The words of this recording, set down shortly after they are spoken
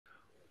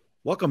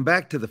Welcome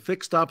back to the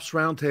Fixed Ops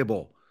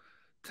Roundtable.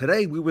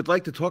 Today, we would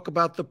like to talk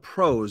about the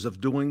pros of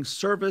doing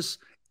service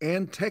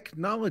and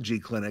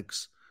technology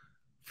clinics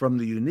from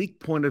the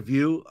unique point of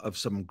view of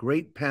some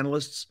great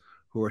panelists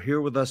who are here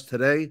with us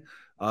today.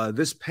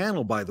 This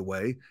panel, by the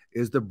way,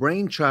 is the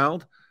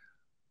brainchild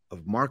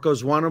of Marco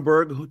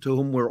Zwanenberg, to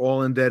whom we're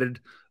all indebted,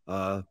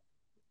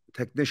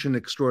 technician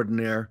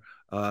extraordinaire.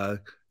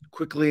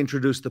 Quickly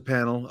introduce the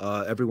panel.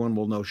 Everyone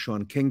will know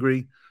Sean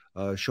Kingery.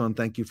 Sean,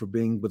 thank you for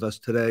being with us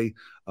today.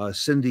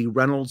 Cindy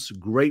Reynolds,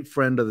 great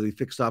friend of the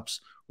Fixed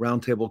Ops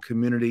Roundtable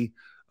community.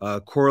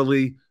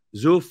 Coralie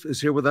Zoof is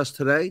here with us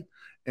today,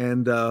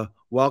 and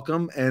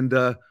welcome. And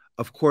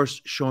of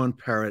course, Sean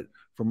Parrott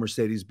from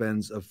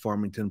Mercedes-Benz of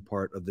Farmington,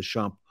 part of the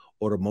Champ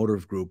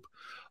Automotive Group.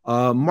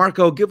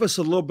 Marco, give us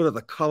a little bit of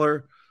the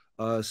color,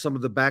 some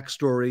of the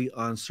backstory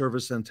on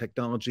service and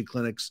technology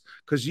clinics,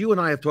 because you and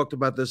I have talked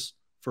about this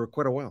for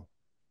quite a while.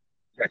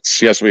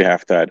 Yes, we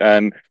have that.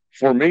 And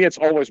for me, it's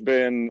always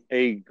been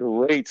a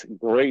great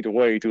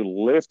way to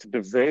lift the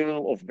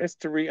veil of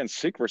mystery and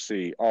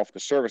secrecy of the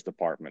service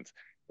department.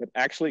 It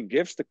actually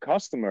gives the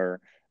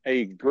customer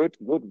a good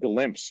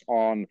glimpse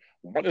on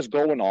what is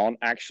going on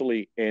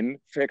actually in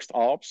fixed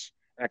ops,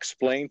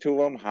 explain to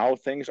them how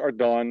things are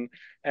done,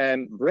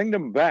 and bring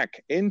them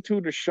back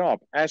into the shop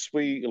as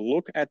we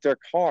look at their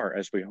car,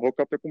 as we hook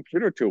up the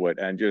computer to it,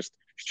 and just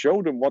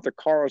show them what the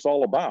car is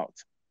all about.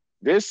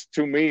 This,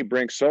 to me,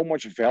 brings so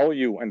much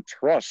value and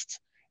trust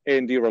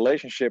in the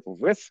relationship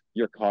with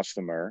your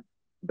customer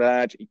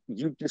that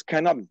you just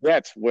cannot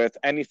get with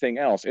anything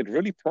else. It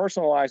really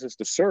personalizes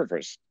the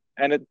service,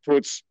 and it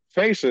puts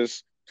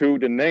faces to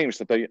the names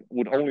that they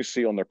would only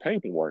see on their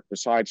paperwork,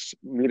 besides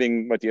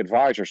meeting with the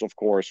advisors, of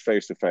course,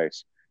 face to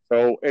face.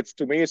 So it's,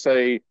 to me, it's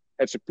a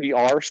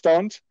PR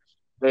stunt.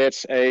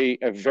 It's a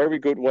very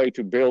good way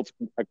to build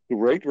a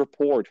great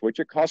rapport with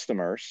your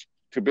customers,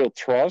 to build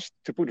trust,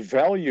 to put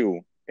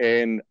value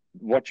in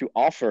what you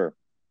offer,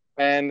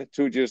 and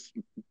to just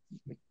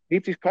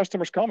keep these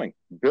customers coming,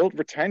 build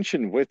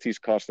retention with these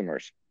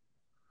customers.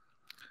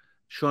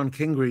 Sean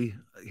Kingery,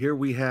 here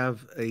we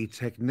have a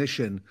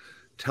technician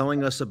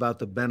telling us about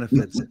the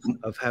benefits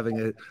of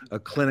having a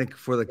clinic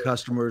for the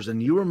customers.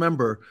 And you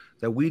remember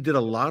that we did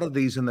a lot of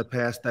these in the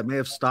past that may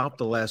have stopped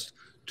the last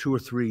 2 or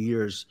 3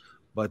 years,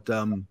 but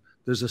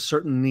there's a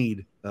certain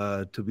need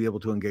to be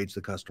able to engage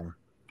the customer.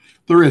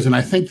 There is, and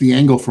I think the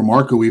angle for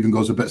Marco even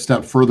goes a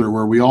step further,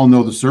 where we all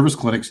know the service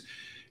clinics.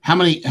 How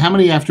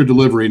many after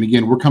delivery? And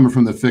again, we're coming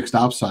from the fixed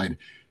ops side.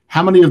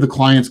 How many of the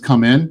clients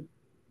come in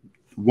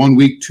 1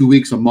 week, 2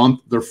 weeks, a month,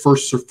 their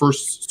first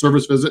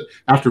service visit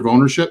after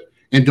ownership,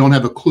 and don't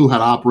have a clue how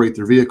to operate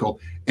their vehicle?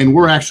 And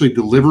we're actually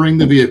delivering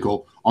the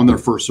vehicle on their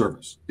first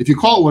service. If you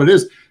call it what it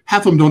is,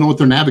 half of them don't know what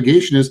their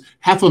navigation is.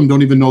 Half of them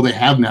don't even know they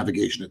have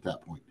navigation at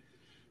that point.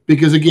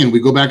 Because again, we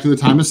go back to the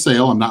time of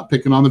sale. I'm not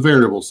picking on the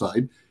variable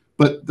side.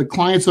 But the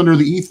client's under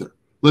the ether.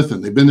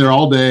 Listen, they've been there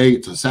all day.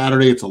 It's a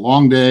Saturday. It's a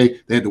long day.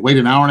 They had to wait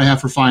an hour and a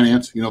half for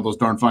finance. You know, those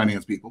darn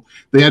finance people.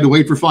 They had to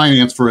wait for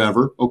finance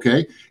forever.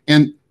 Okay.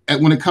 And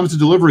when it comes to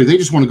delivery, they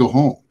just want to go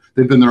home.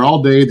 They've been there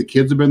all day. The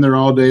kids have been there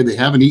all day. They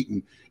haven't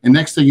eaten. And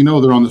next thing you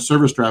know, they're on the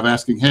service drive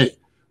asking, hey,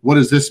 what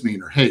does this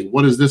mean? Or, hey,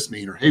 what does this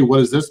mean? Or, hey, what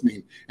does this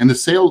mean? And the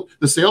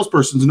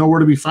salesperson's nowhere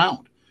to be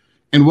found.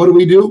 And what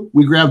do?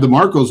 We grab the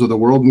Marcos of the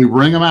world and we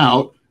bring them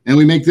out, and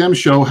we make them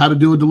show how to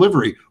do a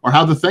delivery or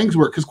how the things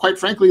work. Because quite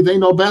frankly, they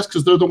know best,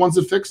 because they're the ones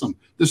that fix them.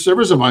 The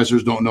service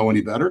advisors don't know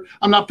any better.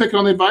 I'm not picking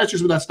on the advisors,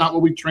 but that's not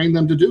what we train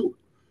them to do.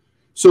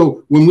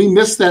 So when we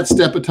miss that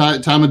step at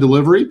time of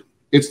delivery,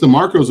 it's the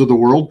Marcos of the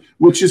world,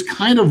 which is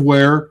kind of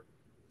where,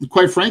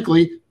 quite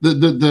frankly,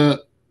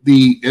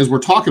 as we're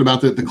talking about,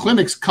 the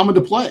clinics come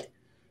into play,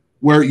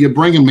 where you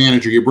bring a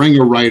manager, you bring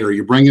a writer,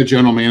 you bring a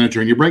general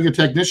manager, and you bring a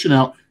technician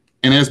out.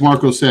 And as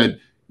Marco said,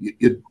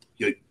 you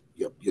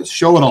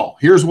show it all.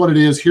 Here's what it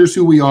is. Here's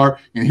who we are.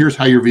 And here's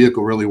how your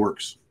vehicle really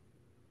works.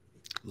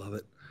 Love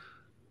it.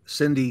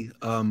 Cindy,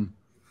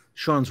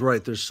 Sean's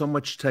right. There's so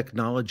much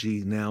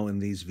technology now in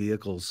these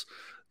vehicles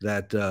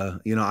that,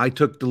 I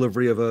took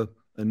delivery of a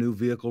new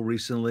vehicle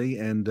recently.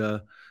 And,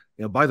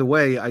 by the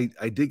way,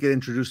 I did get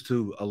introduced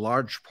to a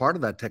large part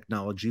of that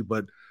technology,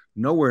 but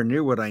nowhere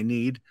near what I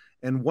need.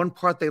 And one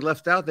part they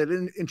left out, they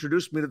didn't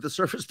introduce me to the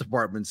service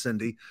department,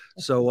 Cindy.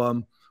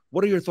 So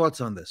what are your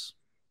thoughts on this?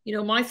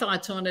 My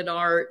thoughts on it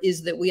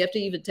is that we have to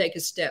even take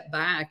a step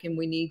back, and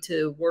we need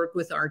to work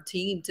with our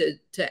team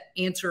to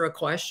answer a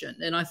question.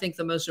 And I think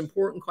the most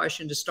important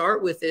question to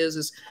start with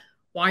is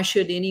why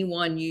should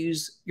anyone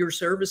use your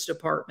service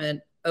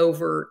department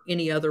over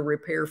any other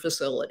repair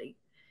facility?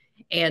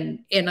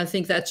 And I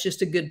think that's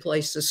just a good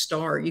place to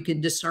start. You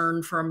can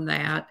discern from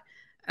that,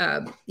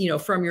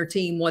 from your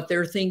team, what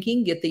they're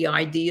thinking, get the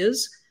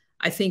ideas.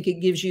 I think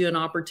it gives you an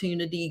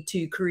opportunity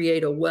to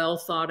create a well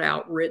thought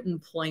out written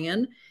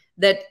plan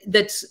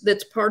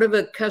that's part of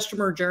a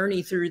customer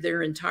journey through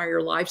their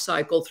entire life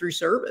cycle through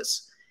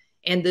service.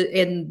 And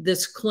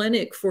this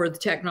clinic for the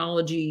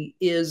technology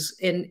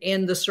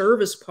and the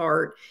service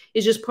part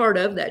is just part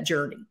of that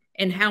journey.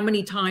 and how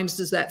many times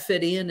does that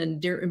fit in,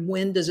 and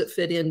when does it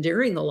fit in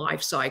during the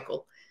life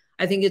cycle?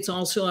 I think it's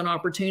also an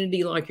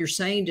opportunity, like you're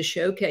saying, to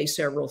showcase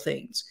several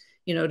things,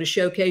 to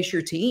showcase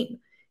your team.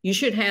 You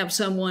should have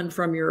someone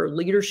from your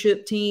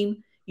leadership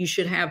team. You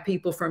should have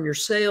people from your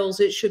sales.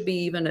 It should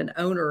be even an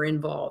owner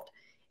involved.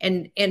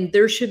 And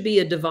there should be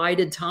a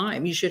divided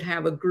time. You should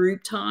have a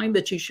group time,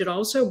 but you should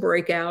also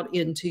break out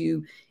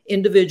into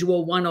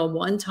individual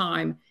one-on-one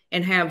time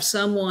and have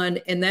someone,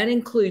 and that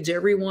includes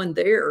everyone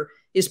there,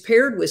 is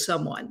paired with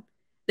someone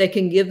that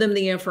can give them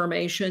the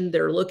information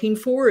they're looking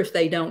for. If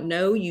they don't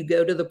know, you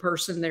go to the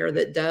person there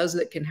that does,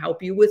 that can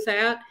help you with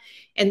that.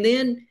 And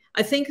then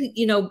I think,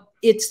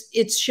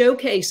 it's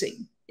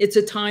showcasing. It's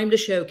a time to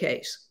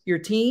showcase your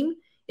team.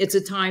 It's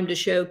a time to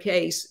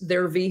showcase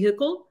their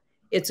vehicle.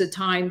 It's a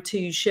time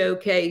to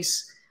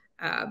showcase,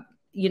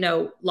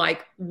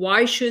 like,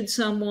 why should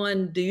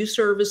someone do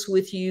service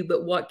with you,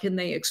 but what can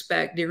they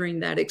expect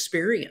during that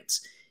experience?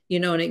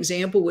 An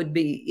example would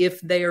be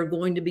if they are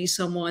going to be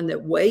someone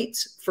that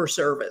waits for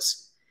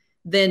service,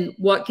 then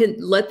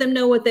let them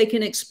know what they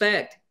can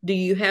expect. Do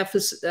you have,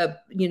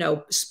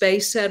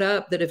 space set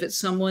up that if it's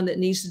someone that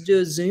needs to do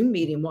a Zoom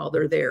meeting while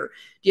they're there,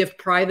 do you have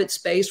private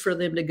space for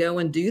them to go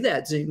and do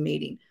that Zoom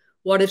meeting?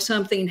 What if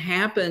something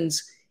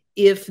happens?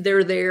 If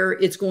they're there,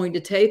 it's going to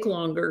take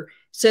longer.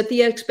 Set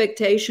the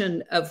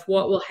expectation of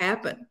what will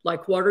happen.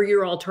 Like, what are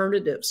your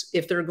alternatives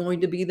if they're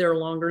going to be there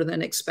longer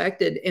than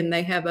expected and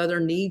they have other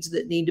needs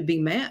that need to be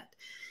met?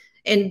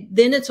 And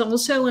then it's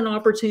also an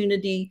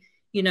opportunity,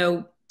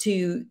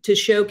 to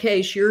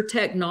showcase your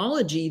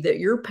technology that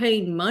you're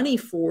paying money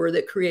for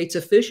that creates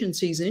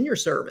efficiencies in your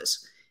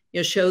service.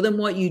 Show them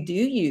what you do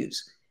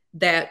use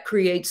that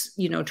creates,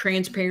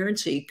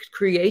 transparency,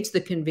 creates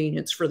the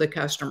convenience for the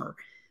customer.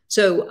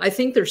 So I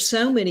think there's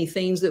so many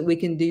things that we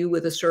can do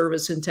with a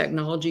service and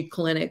technology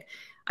clinic.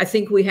 I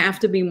think we have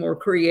to be more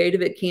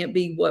creative. It can't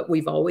be what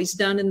we've always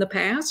done in the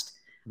past.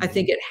 I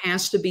think it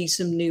has to be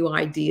some new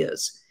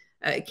ideas.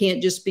 It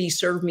can't just be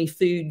serve me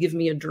food, give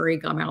me a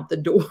drink, I'm out the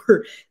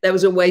door. That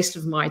was a waste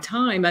of my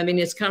time. I mean,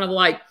 it's kind of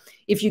like,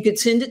 if you could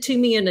send it to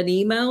me in an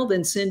email,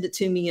 then send it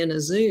to me in a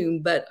Zoom,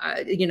 but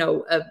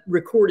a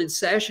recorded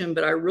session,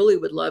 but I really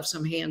would love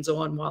some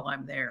hands-on while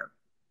I'm there.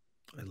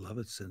 I love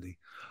it, Cindy.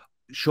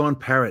 Sean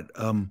Parrott,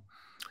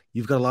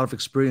 you've got a lot of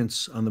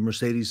experience on the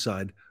Mercedes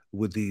side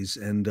with these,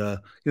 and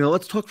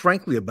let's talk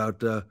frankly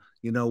about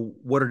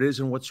what it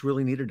is and what's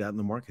really needed out in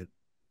the market.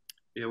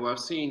 Yeah, well, I've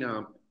seen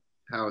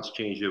how it's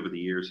changed over the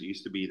years. It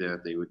used to be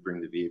that they would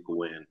bring the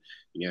vehicle in, and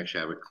you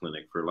actually have a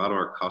clinic. For a lot of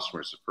our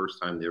customers, the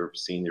first time they were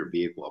seeing their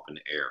vehicle up in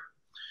the air.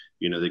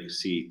 They could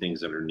see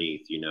things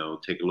underneath.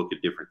 Take a look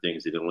at different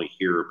things they only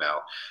hear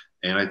about.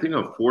 And I think,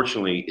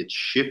 unfortunately, it's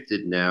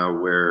shifted now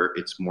where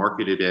it's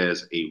marketed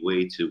as a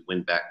way to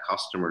win back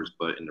customers,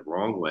 but in the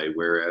wrong way.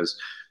 Whereas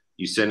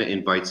you send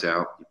invites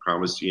out, you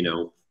promise,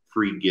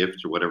 free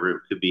gift or whatever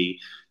it could be,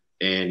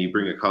 and you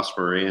bring a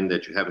customer in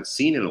that you haven't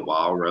seen in a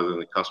while, rather than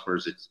the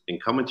customers that's been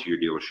coming to your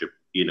dealership,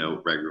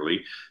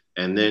 regularly.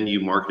 And then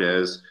you market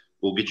as,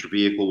 we'll get your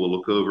vehicle, we'll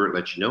look over it,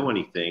 let you know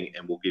anything,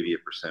 and we'll give you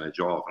a percentage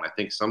off. And I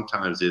think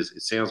sometimes it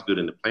sounds good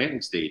in the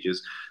planning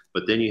stages,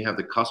 but then you have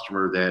the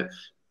customer that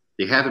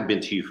they haven't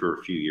been to you for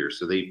a few years.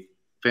 So they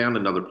found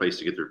another place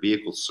to get their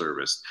vehicle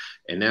serviced.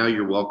 And now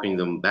you're welcoming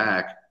them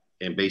back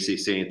and basically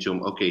saying to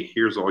them, okay,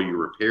 here's all your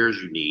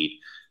repairs you need.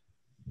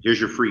 Here's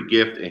your free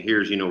gift, and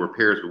here's,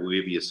 repairs, but we'll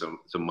give you some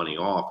money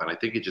off. And I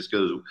think it just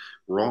goes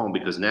wrong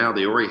because now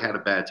they already had a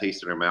bad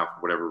taste in their mouth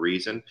for whatever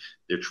reason.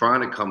 They're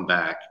trying to come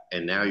back,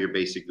 and now you're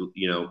basically,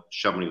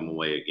 shoving them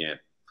away again.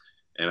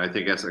 And I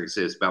think that's, like I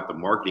said, it's about the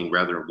marketing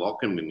rather than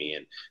welcoming me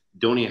in.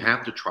 Don't even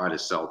have to try to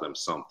sell them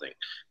something,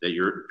 that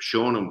you're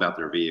showing them about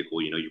their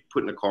vehicle. You're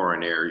putting the car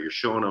in air. You're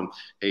showing them,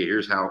 hey,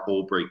 here's how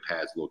old brake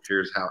pads look.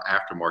 Here's how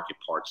aftermarket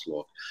parts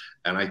look.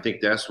 And I think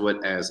that's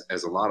what, as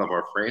a lot of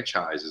our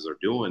franchises are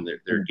doing, they're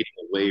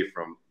getting away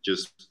from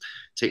just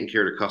taking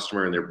care of the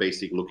customer, and they're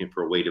basically looking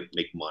for a way to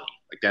make money.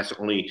 Like, that's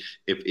only,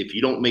 if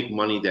you don't make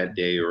money that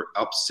day or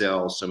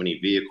upsell so many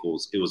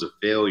vehicles, it was a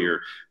failure,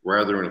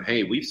 rather than,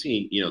 hey, we've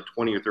seen,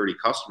 20 or 30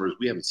 customers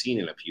we haven't seen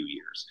in a few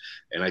years.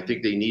 And I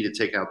think they need to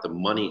take out the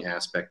money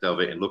aspect of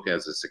it and look at it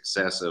as a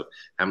success of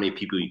how many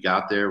people you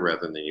got there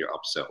rather than your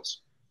upsells.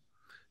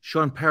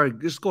 Sean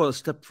Parrott, just go a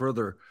step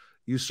further.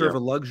 You serve a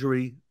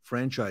luxury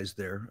franchise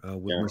there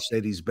with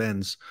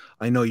Mercedes-Benz.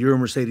 I know you're a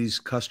Mercedes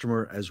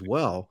customer as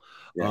well.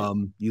 Yeah.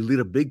 You lead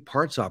a big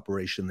parts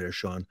operation there,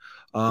 Sean.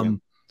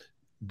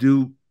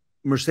 Do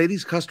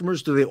Mercedes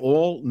customers, do they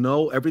all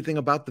know everything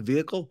about the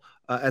vehicle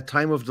at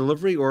time of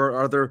delivery, or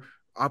are there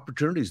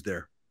opportunities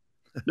there?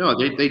 No,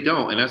 they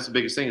don't. And that's the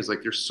biggest thing, is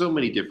like, there's so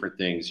many different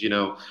things,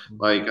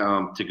 like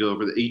to go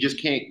over you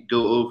just can't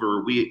go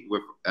over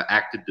with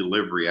active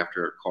delivery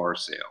after a car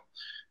sale.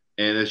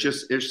 And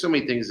there's so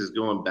many things that's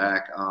going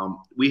back.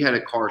 We had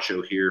a car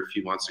show here a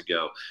few months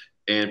ago,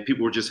 And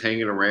people were just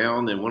hanging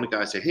around. And one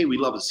guy said, "Hey, we'd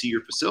love to see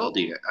your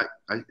facility."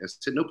 I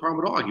said, "No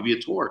problem at all. I'll give you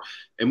a tour."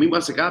 And we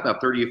must have got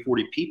about 30 or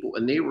 40 people.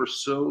 And they were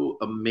so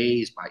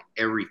amazed by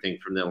everything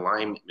from the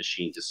alignment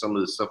machine to some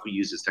of the stuff we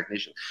use as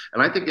technicians.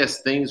 And I think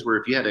that's things where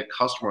if you had a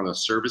customer on a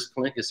service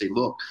clinic and say,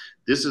 "Look,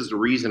 this is the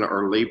reason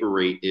our labor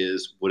rate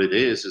is what it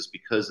is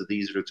because of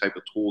these are the type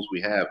of tools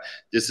we have.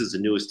 This is the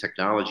newest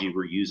technology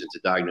we're using to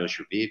diagnose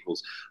your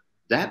vehicles."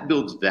 That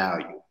builds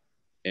value.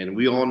 And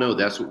we all know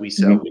that's what we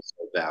sell. We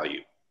sell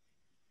value.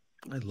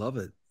 I love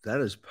it. That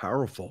is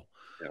powerful.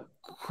 Yeah.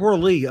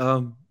 Coralie,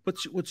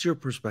 what's your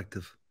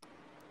perspective?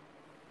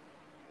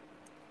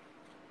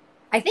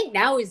 I think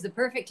now is the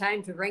perfect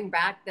time to bring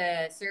back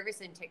the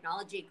service and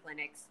technology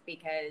clinics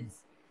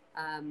because,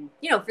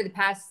 for the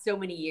past so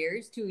many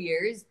years, 2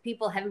 years,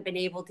 people haven't been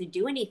able to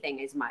do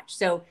anything as much.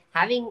 So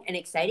having an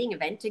exciting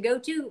event to go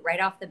to right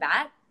off the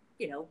bat,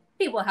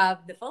 people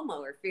have the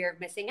FOMO or fear of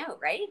missing out,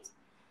 right?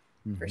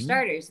 Mm-hmm. For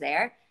starters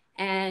there.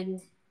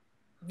 And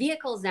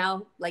vehicles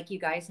now, like you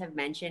guys have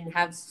mentioned,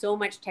 have so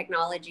much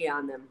technology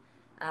on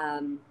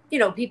them.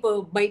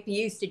 People might be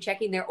used to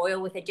checking their oil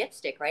with a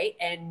dipstick, right?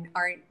 And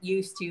aren't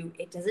used to,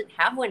 it doesn't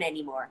have one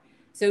anymore.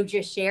 So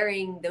just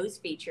sharing those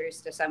features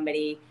to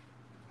somebody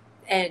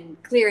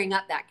and clearing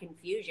up that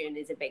confusion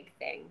is a big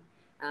thing.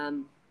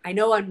 I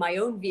know on my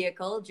own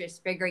vehicle,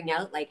 just figuring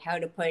out like how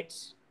to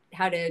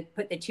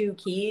put the 2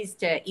 keys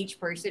to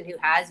each person who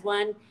has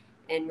one.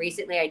 And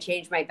recently I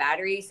changed my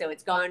battery. So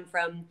it's gone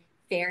from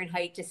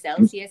Fahrenheit to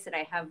Celsius, and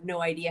I have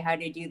no idea how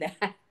to do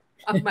that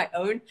on my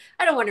own.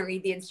 I don't want to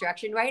read the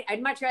instruction, right?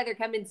 I'd much rather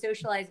come and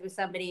socialize with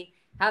somebody,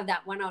 have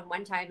that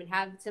one-on-one time, and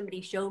have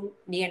somebody show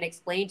me and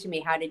explain to me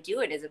how to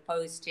do it as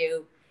opposed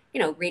to,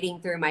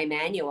 reading through my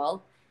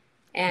manual.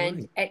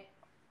 And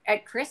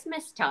at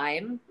Christmas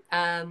time,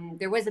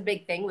 there was a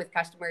big thing with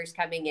customers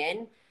coming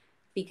in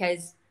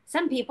because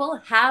some people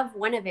have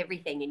one of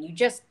everything and you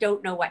just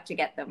don't know what to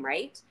get them,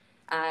 right?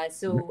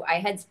 So I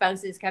had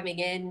spouses coming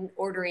in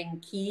ordering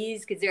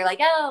keys because they're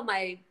like, "Oh,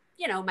 my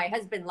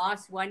husband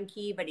lost one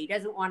key, but he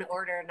doesn't want to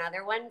order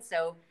another one."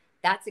 So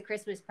that's a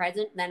Christmas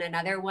present. Then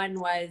another one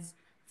was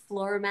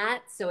floor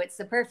mats. So it's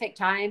the perfect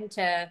time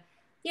to,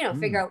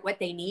 figure out what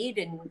they need.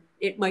 And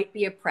it might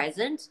be a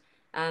present,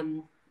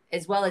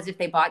 as well as if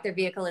they bought their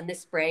vehicle in the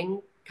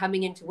spring,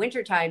 coming into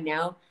wintertime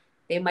now,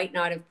 they might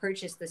not have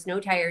purchased the snow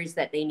tires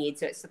that they need.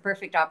 So it's the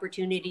perfect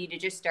opportunity to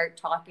just start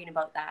talking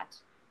about that.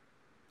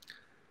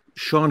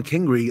 Sean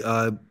Kingery,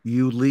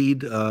 you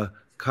lead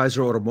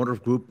Kaiser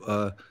Automotive Group,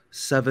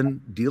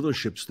 7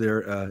 dealerships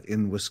there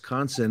in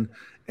Wisconsin.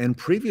 And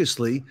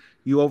previously,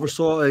 you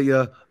oversaw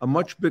a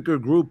much bigger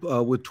group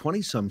with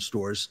 20-some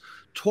stores.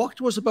 Talk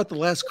to us about the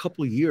last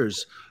couple of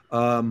years,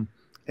 and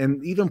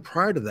even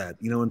prior to that,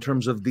 in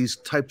terms of these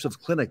types of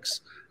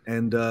clinics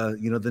and,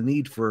 the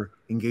need for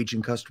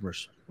engaging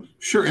customers.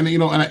 Sure. And,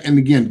 and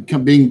again,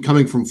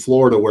 coming from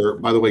Florida, where,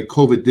 by the way,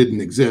 COVID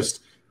didn't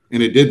exist,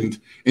 and it didn't.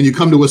 And you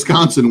come to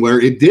Wisconsin where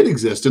it did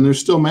exist and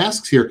there's still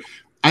masks here.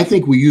 I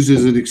think we used it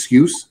as an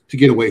excuse to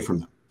get away from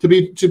them. To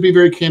be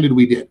very candid,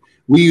 we did.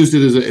 We used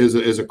it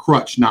as a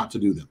crutch not to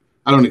do them.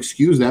 I don't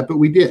excuse that, but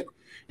we did.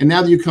 And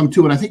now that you come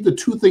to it, I think the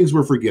 2 things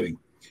we're forgetting,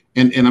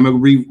 and I'm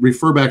going to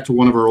refer back to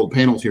one of our old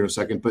panels here in a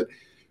second, but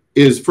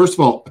is, first of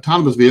all,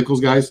 autonomous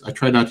vehicles, guys. I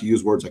try not to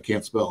use words I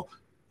can't spell,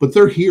 but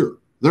they're here.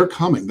 They're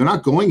coming. They're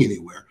not going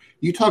anywhere.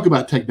 You talk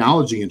about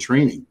technology and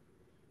training.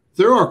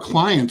 There are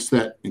clients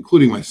that,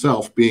 including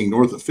myself, being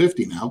north of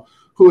 50 now,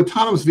 who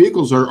autonomous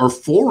vehicles are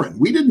foreign.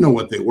 We didn't know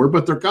what they were,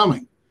 but they're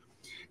coming.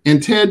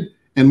 And Ted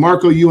and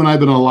Marco, you and I have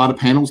been on a lot of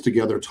panels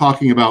together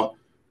talking about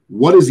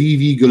what is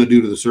EV going to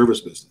do to the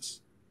service business.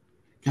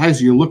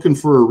 Guys, you're looking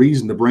for a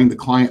reason to bring the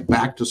client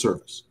back to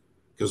service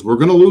because we're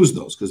going to lose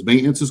those because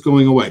maintenance is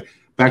going away.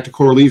 Back to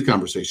Coralie's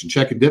conversation,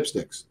 checking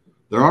dipsticks.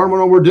 There are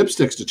no more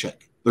dipsticks to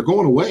check. They're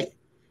going away.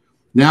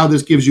 Now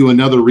this gives you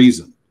another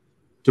reason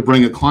to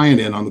bring a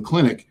client in on the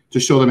clinic to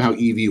show them how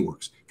EV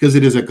works, because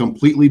it is a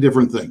completely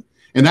different thing.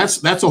 And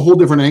that's a whole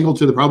different angle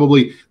to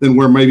probably than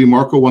where maybe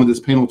Marco wanted this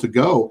panel to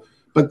go.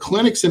 But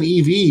clinics and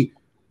EV,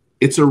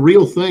 it's a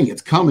real thing.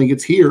 It's coming.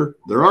 It's here.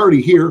 They're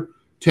already here.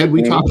 Ted,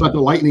 we talk about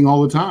the lightning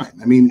all the time.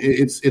 I mean,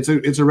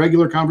 it's a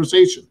regular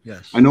conversation.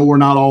 Yes. I know we're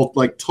not all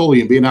like Tully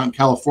and being out in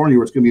California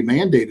where it's going to be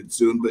mandated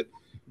soon, but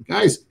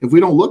guys, if we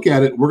don't look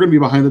at it, we're going to be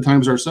behind the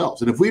times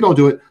ourselves. And if we don't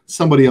do it,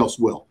 somebody else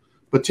will.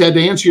 But Ted, to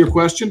answer your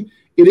question,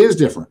 it is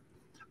different.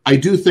 I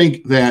do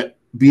think that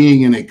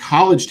being in a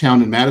college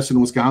town in Madison,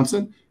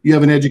 Wisconsin, you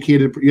have an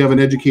educated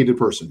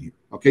person here.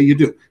 Okay, you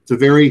do. It's a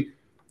very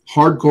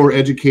hardcore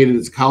educated,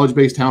 it's a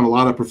college-based town, a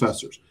lot of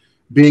professors.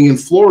 Being in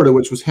Florida,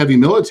 which was heavy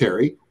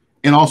military,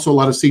 and also a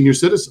lot of senior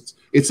citizens.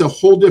 It's a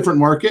whole different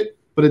market,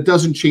 but it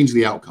doesn't change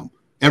the outcome.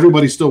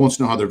 Everybody still wants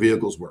to know how their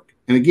vehicles work.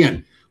 And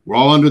again, we're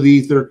all under the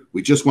ether.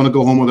 We just want to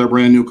go home with our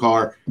brand new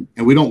car,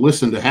 and we don't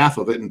listen to half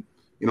of it. And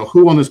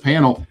who on this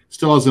panel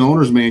still has an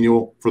owner's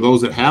manual for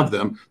those that have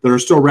them that are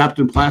still wrapped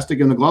in plastic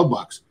in the glove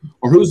box?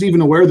 Or who's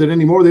even aware that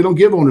anymore they don't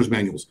give owner's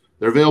manuals?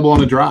 They're available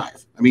on a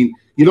drive. I mean,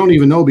 you don't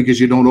even know because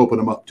you don't open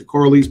them up. To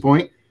Coralie's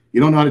point,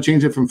 you don't know how to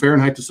change it from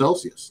Fahrenheit to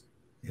Celsius.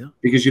 Yeah.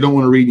 Because you don't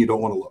want to read and you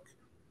don't want to look.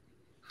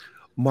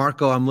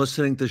 Marco, I'm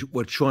listening to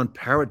what Sean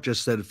Parrott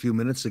just said a few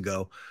minutes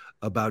ago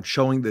about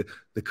showing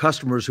the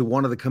customers who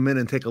wanted to come in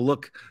and take a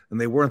look,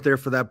 and they weren't there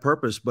for that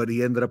purpose, but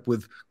he ended up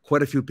with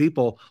quite a few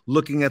people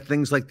looking at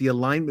things like the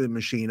alignment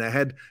machine. I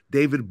had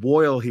David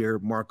Boyle here,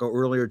 Marco,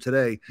 earlier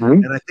today,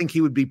 and I think he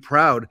would be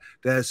proud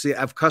to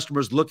have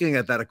customers looking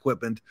at that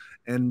equipment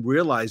and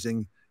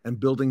realizing and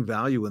building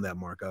value in that,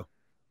 Marco.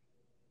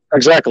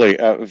 Exactly.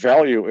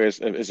 Value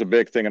is a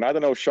big thing. And I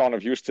don't know, Sean,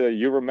 if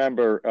you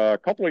remember a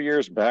couple of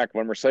years back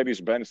when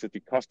Mercedes-Benz did the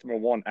Customer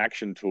One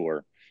Action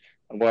Tour,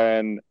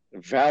 when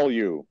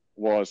value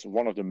was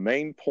one of the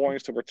main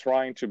points that we're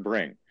trying to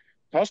bring.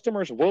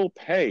 Customers will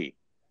pay,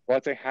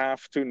 but they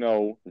have to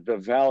know the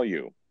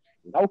value.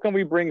 How can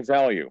we bring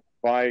value?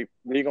 By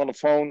being on the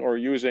phone or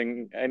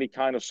using any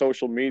kind of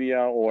social media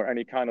or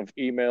any kind of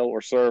email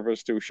or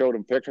service to show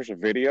them pictures or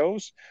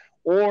videos?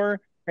 Or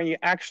can you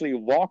actually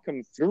walk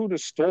them through the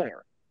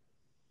store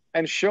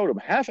and show them,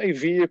 have a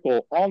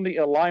vehicle on the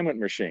alignment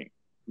machine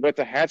with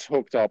the heads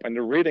hooked up and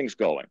the readings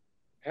going?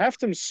 Have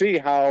them see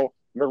how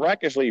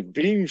miraculously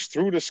beams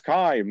through the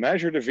sky,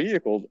 measure the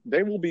vehicle.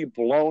 They will be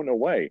blown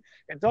away.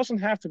 It doesn't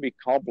have to be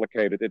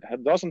complicated. It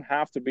doesn't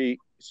have to be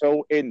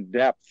so in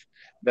depth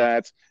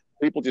that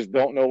people just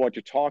don't know what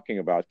you're talking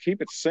about.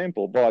 Keep it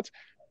simple, but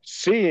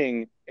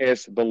seeing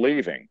is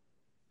believing.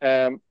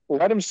 Let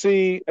them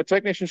see a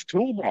technician's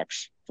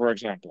toolbox, for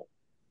example.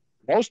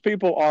 Most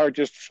people are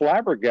just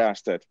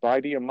flabbergasted by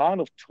the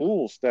amount of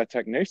tools that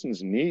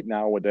technicians need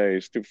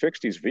nowadays to fix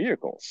these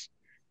vehicles.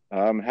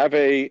 Have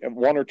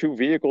one or two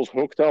vehicles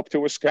hooked up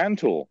to a scan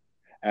tool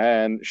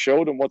and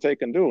show them what they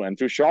can do. And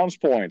to Sean's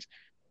point,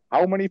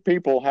 how many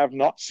people have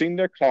not seen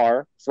their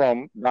car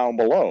from down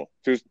below?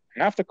 To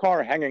have the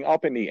car hanging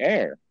up in the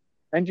air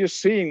and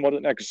just seeing what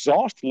an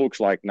exhaust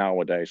looks like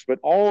nowadays with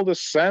all the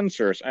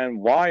sensors and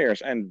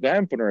wires and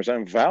dampeners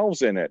and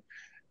valves in it.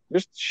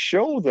 Just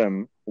show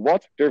them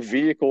what their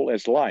vehicle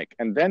is like.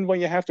 And then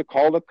when you have to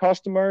call the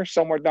customer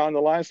somewhere down the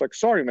line, it's like,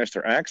 sorry,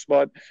 Mr. X,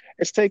 but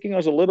it's taking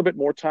us a little bit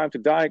more time to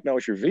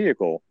diagnose your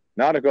vehicle.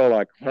 Now to go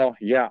like, well,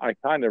 yeah, I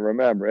kind of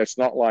remember. It's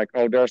not like,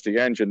 oh, there's the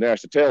engine,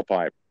 there's the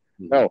tailpipe.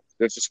 No,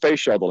 there's a space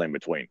shuttle in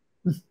between.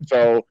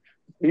 So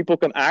people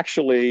can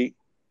actually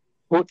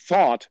put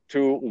thought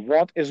to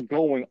what is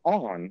going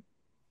on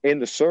in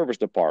the service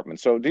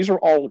department. So these are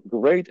all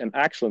great and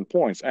excellent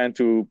points. And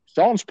to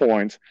Sean's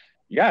point,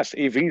 yes,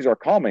 EVs are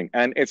coming,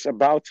 and it's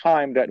about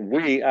time that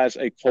we as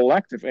a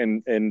collective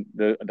in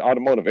the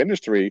automotive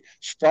industry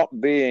stop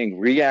being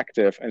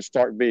reactive and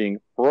start being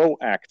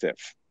proactive.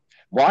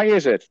 Why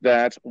is it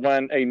that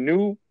when a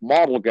new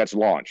model gets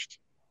launched,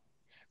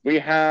 we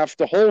have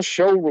the whole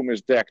showroom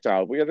is decked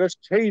out, there's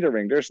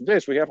catering, there's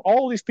this, we have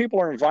all these people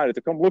are invited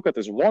to come look at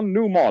this one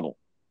new model,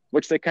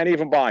 which they can't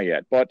even buy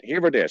yet, but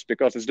here it is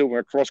because it's doing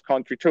a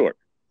cross-country tour.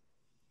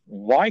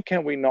 Why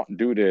can we not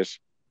do this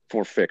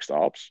for fixed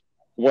ops,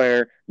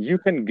 where you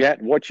can get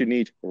what you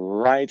need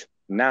right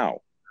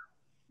now?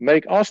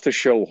 Make us the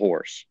show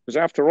horse, because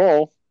after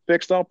all,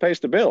 fixed up pays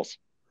the bills.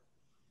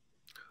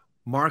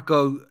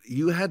 Marco,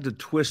 you had to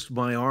twist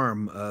my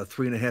arm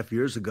 3.5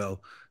 years ago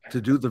to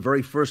do the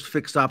very first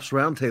Fixed Ops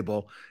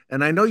Roundtable.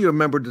 And I know you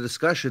remembered the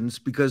discussions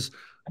because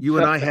you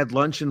and I had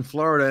lunch in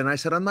Florida, and I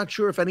said, I'm not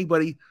sure if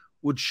anybody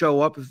would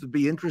show up if there'd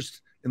be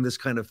interest in this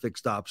kind of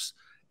fixed ops.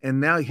 And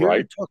now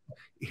here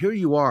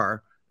you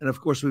are, and of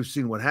course we've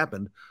seen what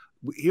happened.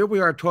 Here we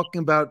are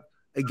talking about,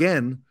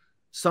 again,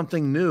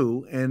 something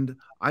new, and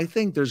I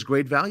think there's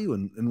great value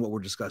in what we're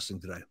discussing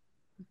today.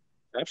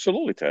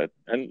 Absolutely, Ted.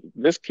 And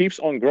this keeps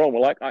on growing.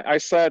 Like I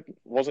said,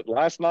 was it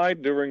last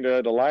night during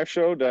the live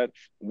show, that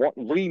what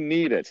we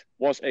needed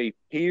was a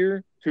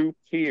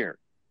peer-to-peer,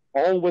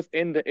 all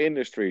within the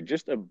industry,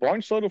 just a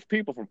bunch of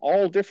people from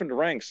all different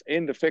ranks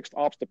in the fixed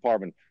ops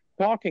department,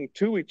 talking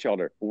to each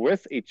other,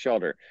 with each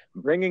other,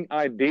 bringing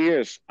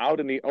ideas out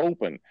in the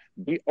open,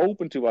 be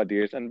open to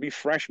ideas and be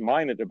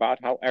fresh-minded about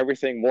how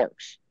everything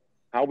works,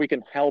 how we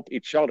can help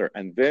each other.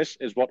 And this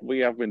is what we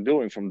have been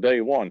doing from day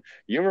one.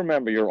 You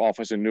remember your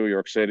office in New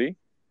York City?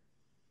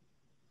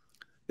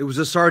 It was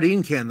a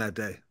sardine can that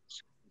day.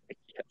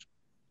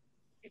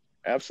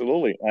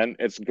 Absolutely. And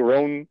it's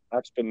grown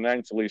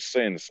exponentially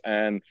since.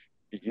 And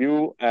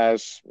you,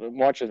 as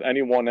much as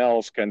anyone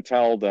else, can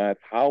tell that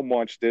how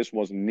much this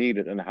was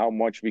needed and how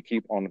much we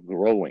keep on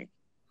growing.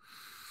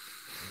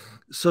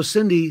 So,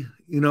 Cindy,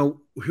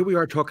 here we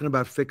are talking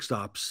about fixed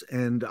ops.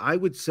 And I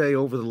would say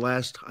over the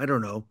last,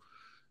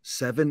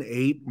 7,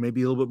 8,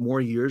 maybe a little bit more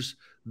years,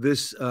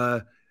 this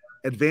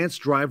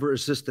advanced driver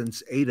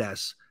assistance,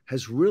 ADAS,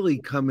 has really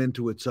come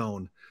into its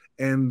own.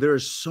 And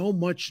there's so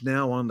much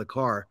now on the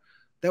car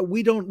that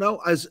we don't know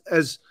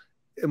as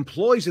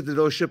employees at the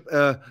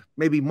dealership.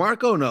 Maybe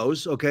Marco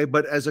knows, okay,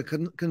 but as a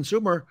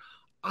consumer,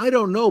 I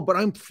don't know. But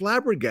I'm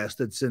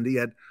flabbergasted, Cindy,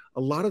 at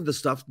a lot of the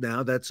stuff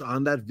now that's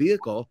on that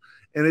vehicle,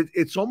 and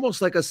it's almost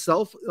like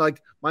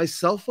like my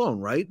cell phone,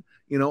 right?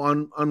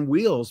 On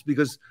wheels,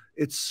 because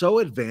it's so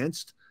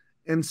advanced.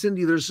 And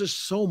Cindy, there's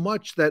just so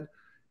much that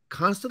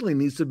constantly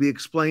needs to be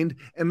explained.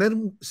 And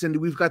then, Cindy,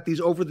 we've got these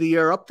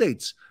over-the-air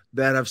updates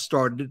that have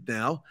started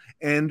now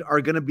and are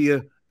going to be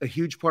a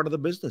huge part of the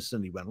business,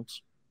 Cindy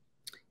Reynolds.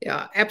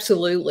 Yeah,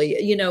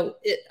 absolutely.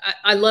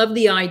 I love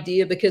the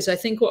idea, because I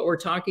think what we're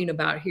talking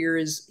about here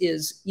is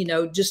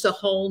just a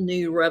whole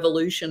new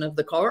revolution of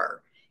the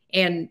car,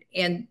 and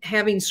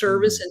having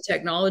service and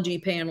technology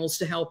panels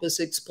to help us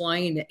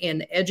explain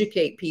and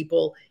educate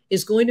people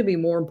is going to be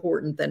more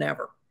important than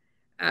ever.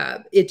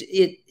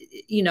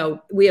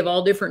 We have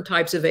all different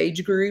types of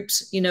age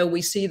groups.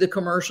 We see the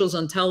commercials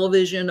on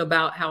television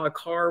about how a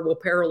car will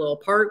parallel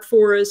park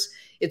for us.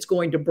 It's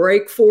going to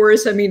brake for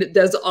us. I mean, it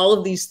does all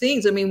of these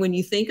things. I mean, when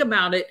you think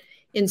about it,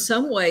 in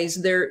some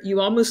ways, you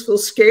almost feel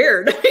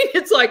scared. I mean,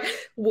 it's like,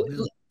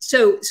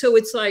 so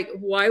it's like,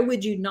 why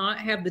would you not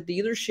have the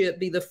dealership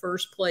be the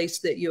first place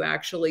that you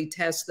actually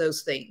test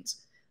those things?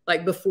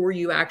 Like, before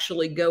you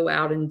actually go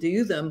out and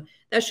do them,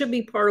 that should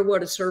be part of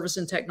what a service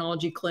and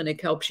technology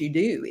clinic helps you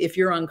do. If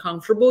you're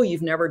uncomfortable,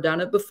 you've never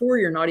done it before,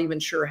 you're not even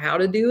sure how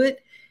to do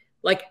it,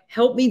 like,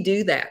 help me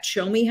do that.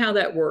 Show me how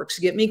that works.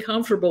 Get me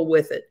comfortable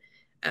with it.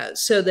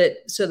 So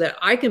that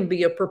I can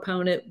be a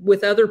proponent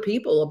with other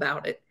people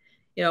about it.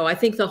 I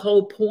think the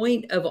whole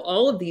point of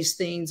all of these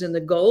things, and the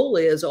goal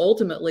is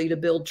ultimately to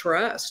build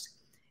trust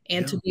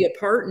and to be a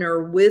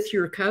partner with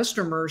your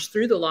customers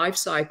through the life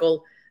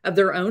cycle of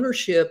their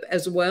ownership,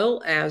 as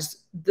well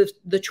as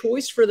the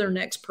choice for their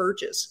next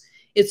purchase.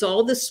 It's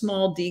all the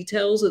small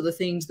details of the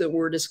things that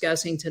we're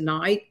discussing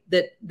tonight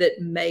that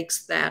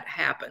makes that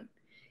happen.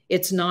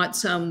 It's not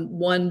some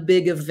one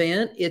big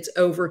event. It's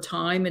over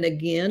time. And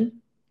again,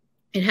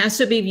 it has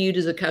to be viewed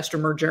as a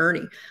customer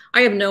journey.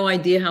 I have no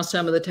idea how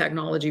some of the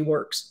technology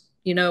works.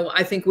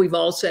 I think we've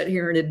all sat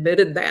here and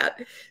admitted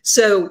that.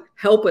 So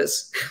help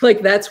us.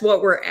 Like, that's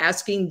what we're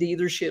asking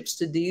dealerships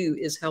to do,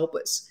 is help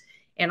us.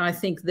 And I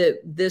think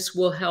that this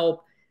will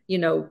help,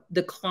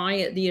 the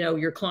client,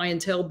 your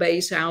clientele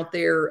base out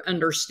there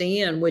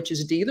understand, which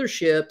is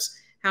dealerships,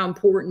 how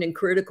important and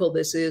critical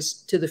this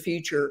is to the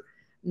future,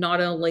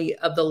 not only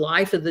of the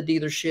life of the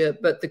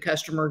dealership, but the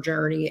customer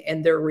journey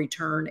and their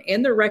return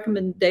and their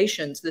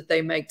recommendations that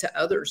they make to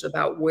others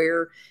about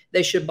where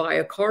they should buy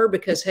a car,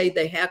 because, hey,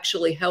 they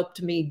actually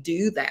helped me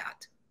do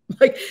that.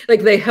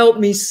 Like they helped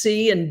me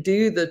see and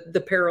do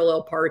the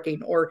parallel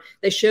parking, or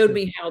they showed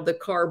me how the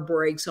car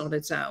brakes on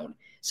its own.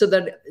 So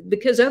that,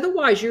 because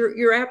otherwise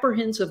you're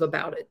apprehensive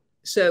about it.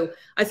 So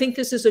I think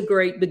this is a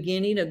great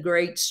beginning, a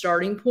great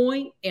starting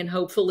point, and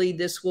hopefully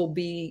this will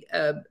be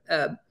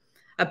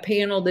a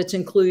panel that's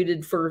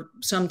included for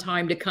some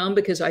time to come,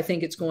 because I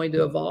think it's going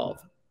to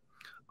evolve.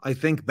 I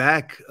think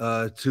back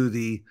to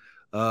the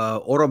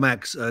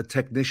Automax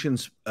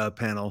technicians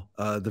panel,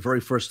 the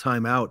very first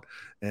time out,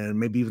 and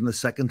maybe even the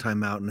second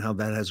time out, and how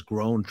that has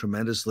grown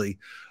tremendously.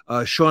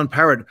 Sean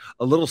Parrott,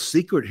 a little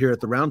secret here at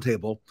the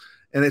Roundtable,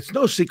 and it's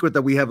no secret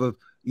that we have a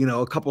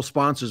couple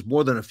sponsors,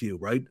 more than a few,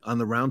 right, on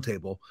the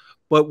Roundtable.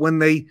 But when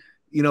they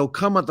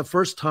come at the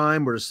first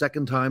time or the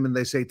second time, and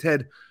they say,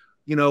 Ted,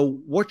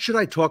 what should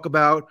I talk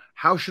about?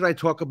 How should I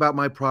talk about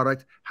my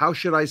product? How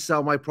should I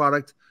sell my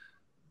product?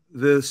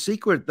 The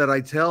secret that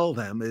I tell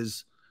them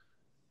is,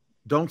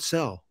 don't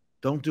sell.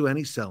 Don't do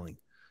any selling.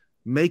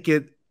 Make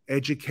it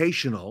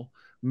educational,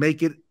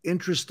 make it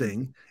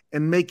interesting,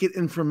 and make it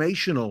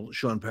informational,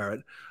 Sean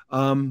Parrott.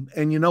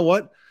 And you know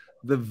what?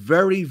 The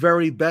very,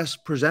 very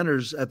best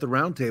presenters at the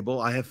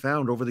Roundtable I have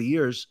found over the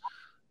years,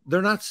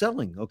 they're not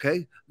selling,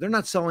 okay? They're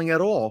not selling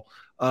at all.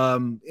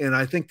 And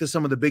I think there's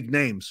some of the big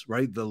names,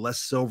 right? The Les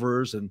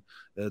Silvers and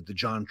the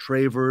John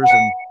Travers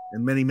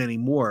and many, many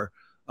more.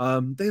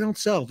 They don't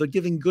sell. They're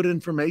giving good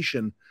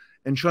information.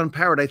 And Sean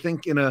Parrott, I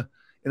think in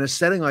a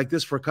setting like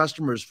this for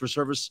customers, for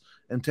service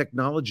and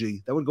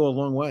technology, that would go a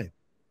long way.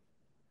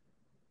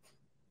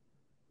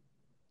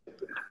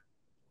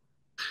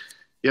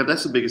 Yeah,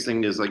 that's the biggest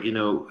thing is, like,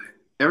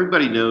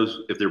 everybody knows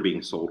if they're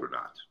being sold or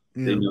not.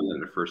 Yeah. They know that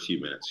in the first few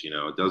minutes.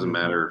 It doesn't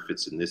matter if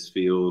it's in this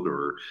field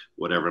or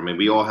whatever. I mean,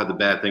 we all have the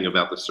bad thing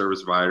about the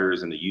service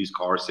providers and the used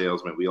car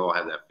salesmen. We all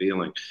have that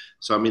feeling.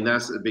 So, I mean,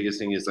 that's the biggest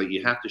thing is, like,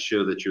 you have to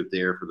show that you're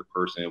there for the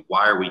person.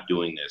 Why are we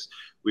doing this?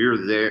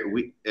 We're there.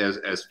 We,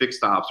 as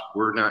fixed ops,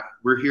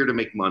 we're here to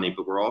make money,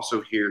 but we're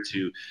also here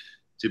to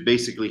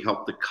basically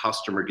help the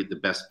customer get the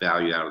best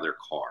value out of their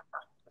car.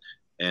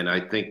 And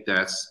I think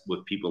that's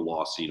what people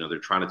lost. They're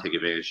trying to take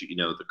advantage,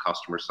 the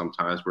customer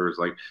sometimes, where it's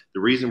like, the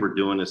reason we're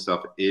doing this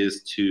stuff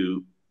is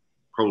to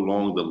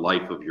prolong the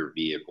life of your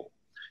vehicle.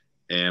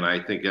 And I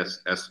think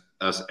as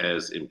us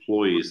as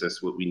employees,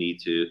 that's what we need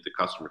the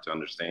customer to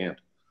understand.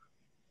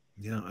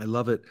 Yeah, I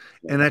love it.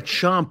 And at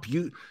Champ,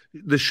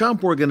 the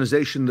Champ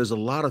organization, there's a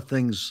lot of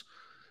things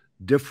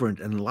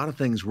different and a lot of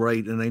things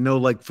right. And I know,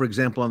 like, for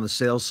example, on the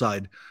sales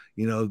side,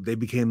 they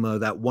became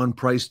that one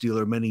price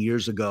dealer many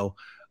years ago.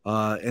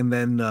 And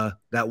then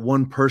that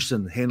one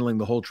person handling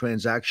the whole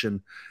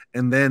transaction.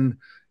 And then,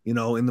 in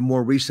the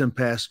more recent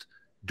past,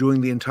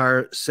 doing the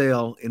entire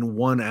sale in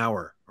 1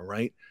 hour. All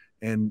right.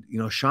 And,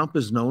 Champ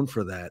is known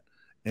for that.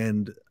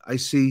 And I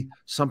see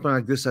something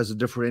like this as a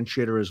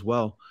differentiator as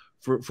well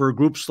for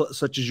groups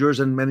such as yours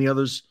and many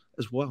others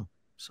as well.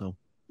 So.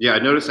 Yeah, I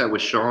noticed that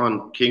with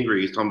Sean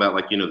Kingery. He's talking about,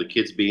 like, the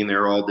kids being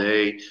there all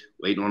day,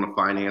 waiting on a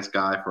finance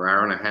guy for an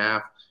hour and a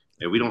half.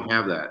 And we don't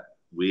have that.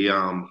 We,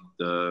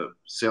 the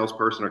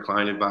salesperson or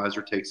client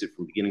advisor takes it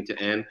from beginning to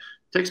end.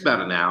 It takes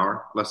about an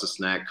hour, unless a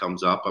snag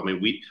comes up. I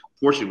mean,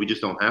 fortunately, we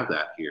just don't have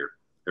that here.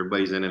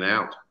 Everybody's in and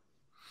out.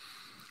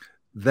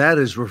 That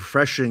is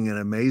refreshing and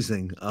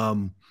amazing.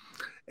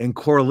 And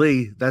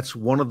Coralie, that's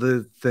one of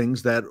the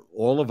things that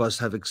all of us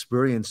have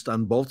experienced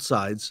on both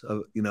sides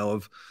of,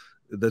 of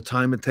the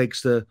time it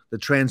takes the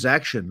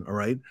transaction. All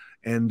right.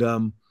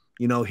 And,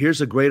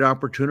 here's a great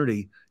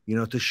opportunity,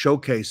 to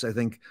showcase. I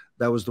think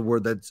that was the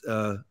word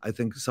that I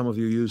think some of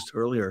you used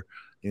earlier,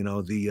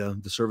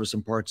 the service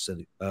and parts,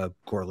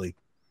 Coralie.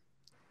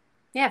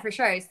 Yeah, for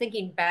sure. I was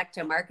thinking back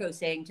to Marco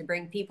saying to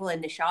bring people in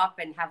the shop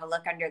and have a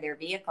look under their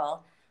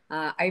vehicle.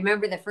 I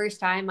remember the first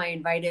time I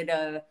invited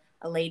a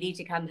lady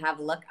to come have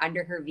a look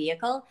under her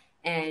vehicle,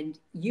 and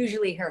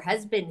usually her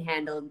husband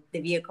handled the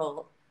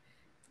vehicle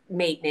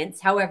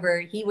maintenance.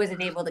 However, he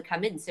wasn't able to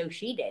come in, so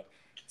she did.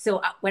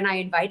 So when I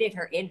invited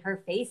her in,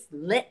 her face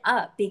lit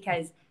up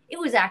because it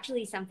was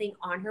actually something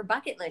on her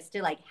bucket list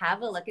to, like,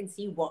 have a look and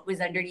see what was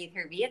underneath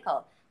her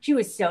vehicle. She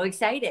was so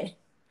excited.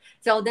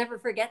 So I'll never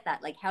forget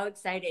that, like, how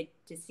excited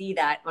to see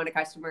that on a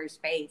customer's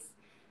face.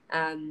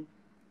 And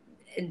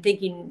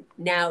thinking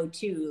now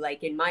too,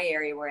 like in my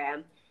area where I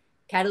am,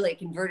 catalytic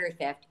converter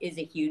theft is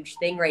a huge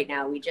thing right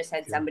now. We just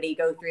had somebody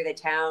go through the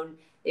town.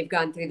 They've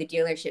gone through the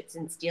dealerships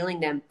and stealing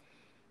them.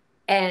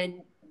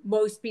 And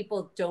most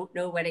people don't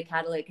know what a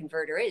catalytic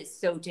converter is.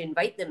 So to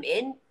invite them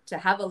in to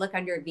have a look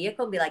under a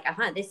vehicle and be like,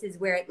 this is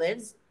where it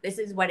lives. This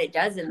is what it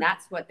does. And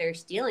that's what they're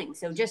stealing.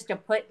 So just to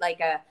put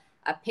like a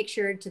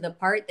picture to the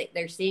part that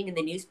they're seeing in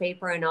the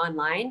newspaper and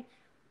online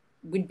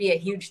would be a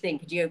huge thing.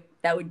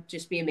 That would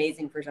just be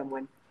amazing for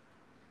someone.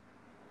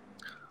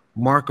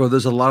 Marco,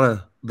 there's a lot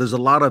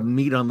of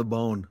meat on the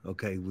bone.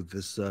 Okay. With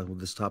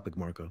this topic,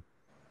 Marco.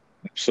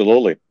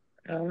 Absolutely.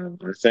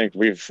 I think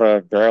we've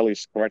barely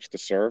scratched the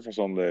surface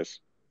on this.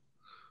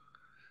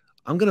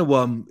 I'm going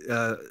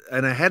to,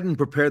 and I hadn't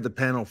prepared the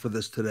panel for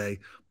this today,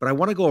 but I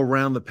want to go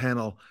around the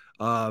panel,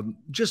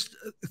 just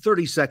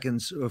 30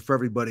 seconds for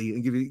everybody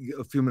and give you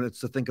a few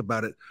minutes to think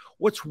about it.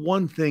 What's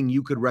one thing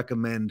you could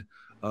recommend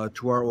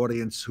to our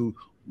audience who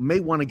may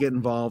want to get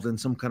involved in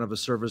some kind of a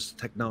service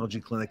technology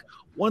clinic?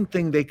 One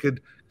thing they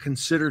could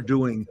consider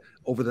doing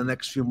over the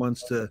next few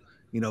months to,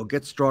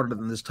 get started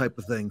in this type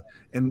of thing.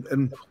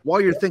 And while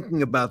you're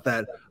thinking about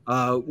that,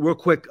 real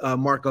quick,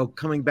 Marco,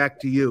 coming back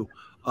to you,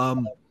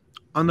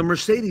 on the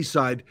Mercedes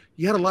side,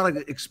 you had a lot of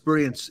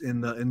experience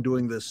in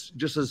doing this,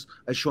 just as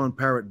Sean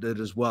Parrott did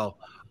as well.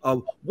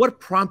 What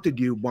prompted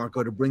you,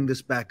 Marco, to bring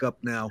this back up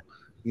now,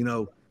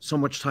 so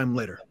much time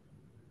later?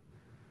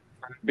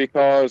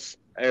 Because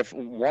if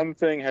one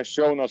thing has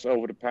shown us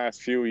over the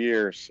past few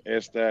years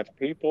is that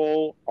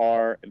people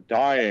are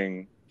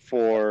dying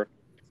for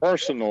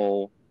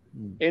personal,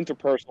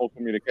 interpersonal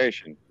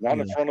communication.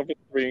 One in front of a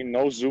screen,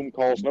 no Zoom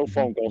calls, no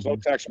phone calls, no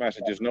text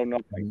messages, no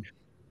nothing.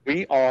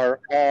 We are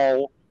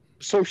all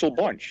social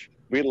bunch.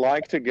 We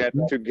like to get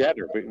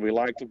together. We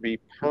like to be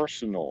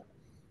personal.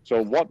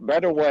 So what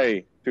better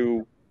way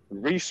to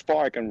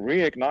re-spark and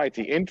reignite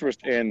the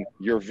interest in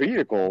your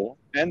vehicle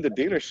and the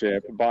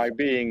dealership by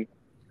being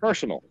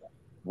personal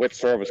with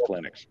service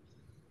clinics?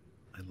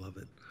 I love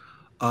it.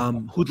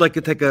 Who'd like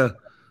to take a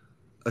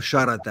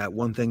shot at that?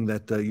 One thing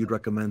that you'd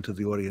recommend to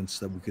the audience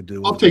that we could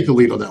do? I'll take the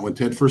lead on that one,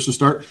 Ted. First to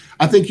start,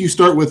 I think you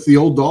start with the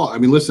old dog. I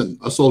mean, listen,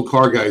 us old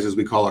car guys, as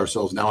we call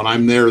ourselves now, and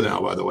I'm there now,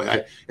 by the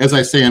way. As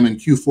I say, I'm in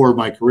Q4 of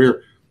my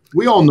career.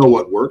 We all know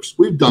what works.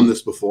 We've done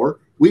this before.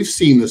 We've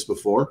seen this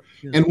before.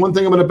 Yeah. And one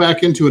thing I'm going to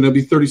back into, and it'll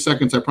be 30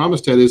 seconds, I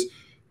promise, Ted, is,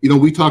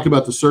 we talked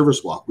about the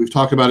service walk. We've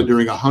talked about it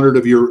during 100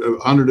 of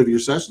your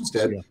sessions,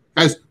 Ted. Yeah.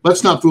 Guys,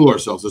 let's not fool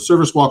ourselves. The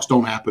service walks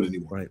don't happen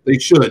anymore. Right. They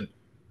should.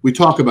 We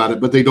talk about it,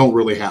 but they don't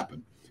really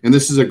happen. And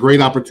this is a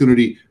great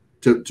opportunity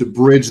to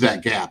bridge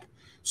that gap.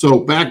 So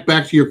back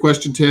to your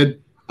question,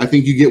 Ted, I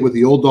think you get with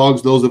the old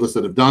dogs, those of us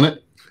that have done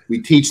it.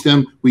 We teach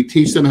them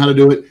how to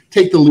do it.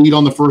 Take the lead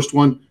on the first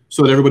one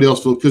so that everybody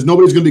else feels, because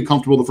nobody's going to be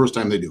comfortable the first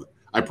time they do it.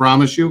 I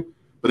promise you.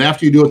 But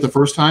after you do it the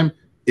first time,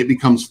 it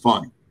becomes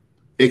fun,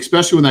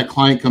 especially when that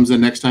client comes in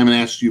next time and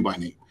asks you by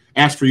name.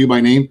 Ask for you by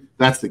name.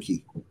 That's the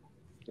key.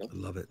 I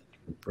love it.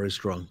 Very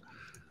strong.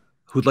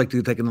 Who'd like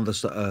to take another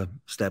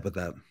stab at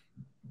that?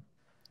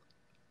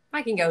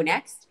 I can go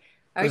next.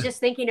 I was just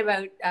thinking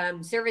about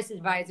service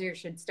advisors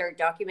should start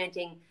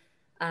documenting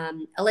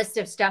a list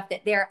of stuff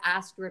that they're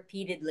asked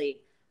repeatedly.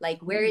 Like,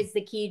 where is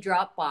the key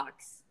drop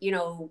box?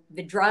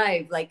 The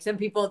drive. Like, some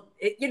people,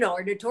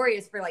 are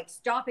notorious for like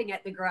stopping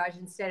at the garage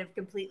instead of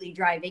completely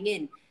driving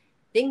in.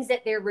 Things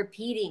that they're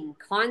repeating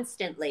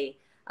constantly.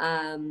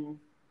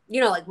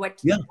 Like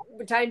what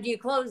time do you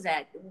close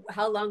at?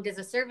 How long does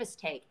a service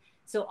take?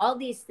 So all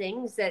these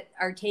things that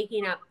are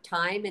taking up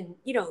time and,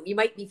 you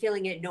might be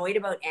feeling annoyed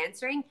about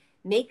answering,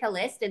 make a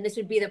list. And this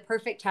would be the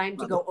perfect time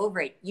to go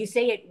over it. You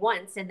say it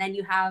once and then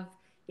you have,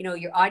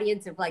 your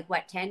audience of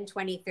 10,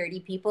 20, 30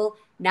 people.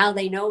 Now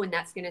they know, and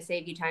that's going to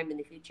save you time in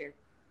the future.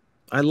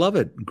 I love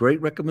it.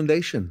 Great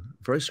recommendation.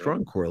 Very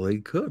strong, Corley.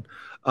 Good.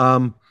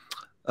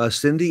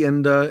 Cindy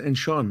and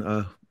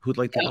Sean, who'd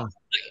like to go?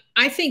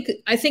 I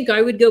think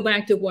I would go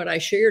back to what I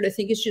shared. I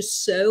think it's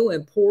just so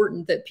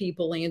important that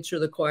people answer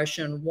the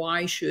question,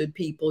 why should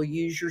people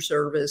use your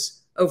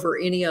service over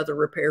any other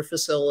repair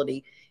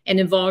facility, and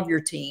involve your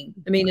team?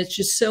 I mean, it's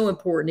just so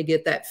important to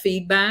get that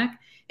feedback,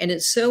 and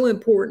it's so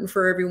important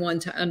for everyone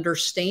to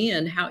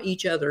understand how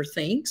each other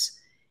thinks.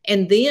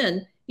 And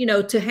then, you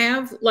know, to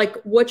have like,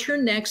 what's your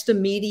next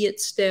immediate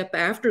step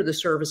after the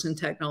service and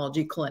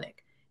technology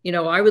clinic? You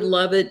know, I would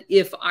love it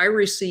if I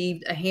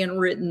received a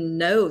handwritten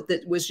note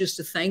that was just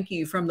a thank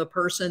you from the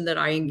person that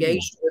I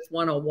engaged with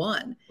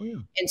one-on-one. Oh, yeah.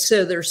 And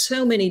so there's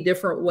so many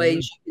different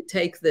ways you could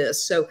take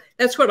this. So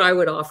that's what I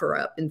would offer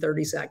up in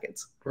 30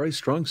 seconds. Very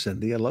strong,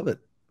 Cindy. I love it.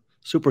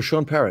 Super.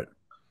 Sean Parrott.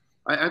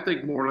 I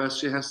think more or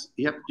less you have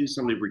to do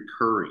something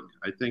recurring.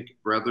 I think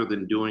rather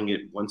than doing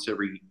it once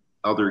every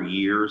other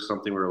year,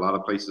 something where a lot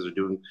of places are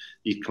doing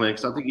these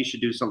clinics, I think you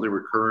should do something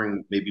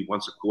recurring, maybe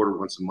once a quarter,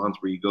 once a month,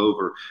 where you go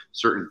over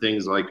certain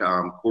things like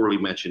Corley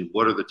mentioned.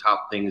 What are the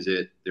top things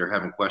that they're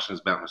having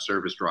questions about in the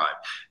service drive?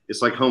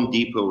 It's like Home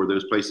Depot or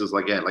those places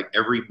like that. Like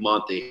every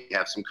month they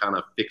have some kind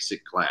of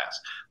fix-it class.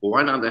 Well,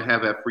 why not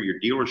have that for your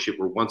dealership,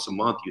 where once a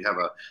month you have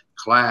a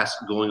class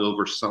going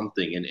over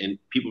something, and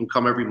people can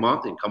come every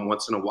month and come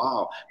once in a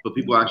while, but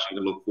people actually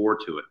can look forward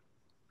to it.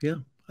 Yeah,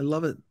 I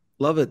love it.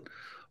 Love it.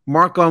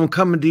 Marco, I'm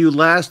coming to you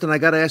last, and I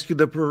got to ask you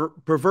the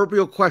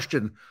proverbial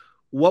question.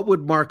 What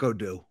would Marco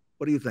do?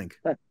 What do you think?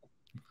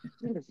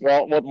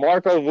 Well, what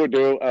Marco would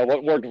do,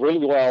 what worked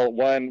really well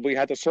when we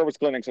had the service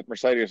clinics at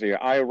Mercedes here,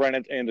 I ran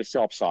it in the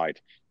shop side.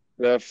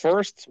 The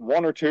first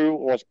one or two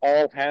was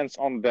all hands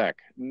on deck.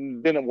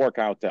 Didn't work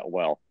out that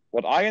well.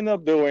 What I ended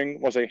up doing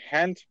was a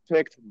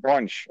hand-picked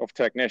bunch of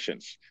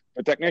technicians.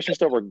 The technicians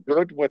that were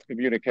good with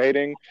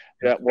communicating,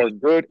 that were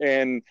good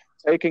in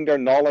taking their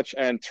knowledge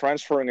and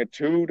transferring it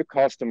to the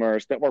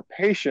customers, that were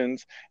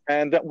patient,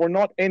 and that were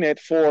not in it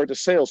for the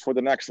sales for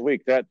the next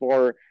week, that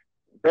were,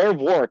 their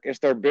work is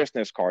their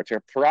business card.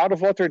 They're proud of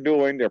what they're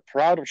doing. They're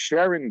proud of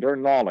sharing their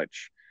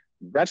knowledge.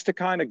 That's the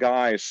kind of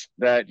guys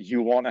that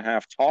you want to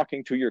have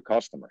talking to your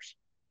customers.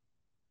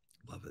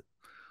 Love it.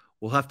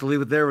 We'll have to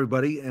leave it there,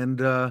 everybody. And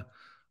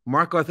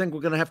Marco, I think we're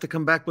going to have to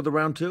come back with a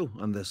round two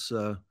on this.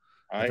 All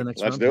right,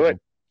 let's do it.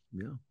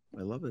 Yeah,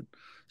 I love it.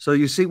 So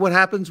you see what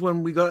happens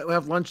when we go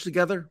have lunch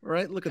together, all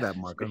right? Look at that,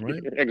 Marco,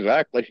 right?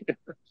 Exactly.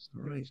 All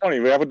right. Funny,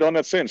 we haven't done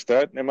that since.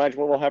 That imagine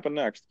what will happen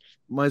next.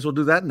 Might as well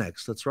do that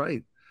next. That's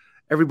right.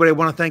 Everybody, I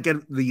want to thank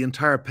the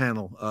entire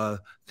panel.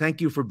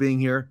 Thank you for being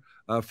here.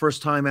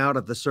 First time out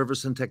at the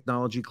Service and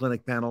Technology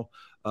Clinic panel.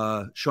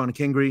 Sean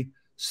Kingery,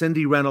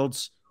 Cindy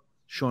Reynolds,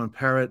 Sean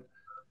Parrott,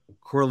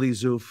 Corley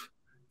Zoof,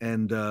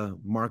 and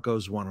Marco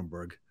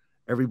Zwanenberg.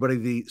 Everybody,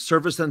 the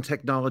Service and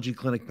Technology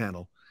Clinic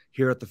panel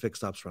here at the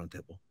Fixed Ops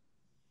Roundtable.